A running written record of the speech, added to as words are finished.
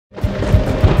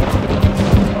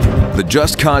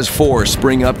Just Cause 4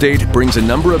 Spring Update brings a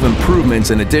number of improvements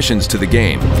and additions to the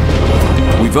game.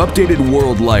 We've updated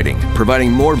world lighting,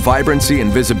 providing more vibrancy and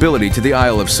visibility to the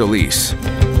Isle of Solis.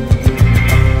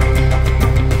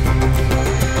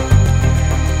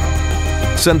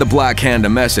 Send the Black Hand a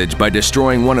message by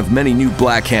destroying one of many new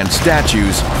Black Hand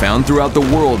statues found throughout the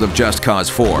world of Just Cause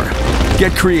 4.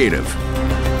 Get creative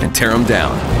and tear them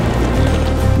down.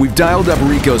 We've dialed up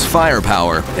Rico's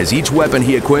firepower as each weapon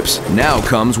he equips now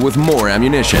comes with more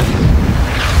ammunition.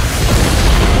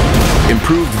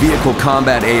 Improved vehicle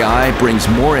combat AI brings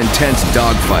more intense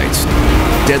dogfights,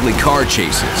 deadly car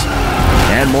chases,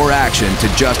 and more action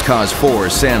to Just Cause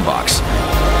 4's sandbox.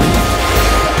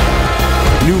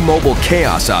 New mobile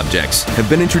chaos objects have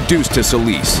been introduced to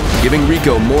Solis, giving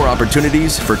Rico more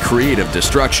opportunities for creative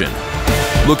destruction.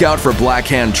 Look out for Black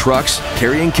Hand trucks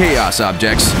carrying chaos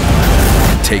objects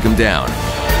and take them down.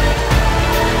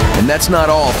 And that's not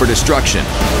all for destruction.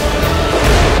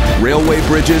 Railway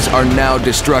bridges are now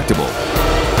destructible,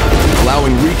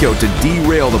 allowing Rico to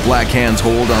derail the Black Hand's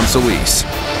hold on Solis.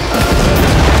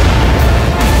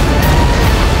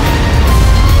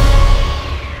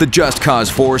 The Just Cause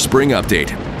 4 Spring Update.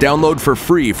 Download for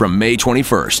free from May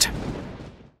 21st.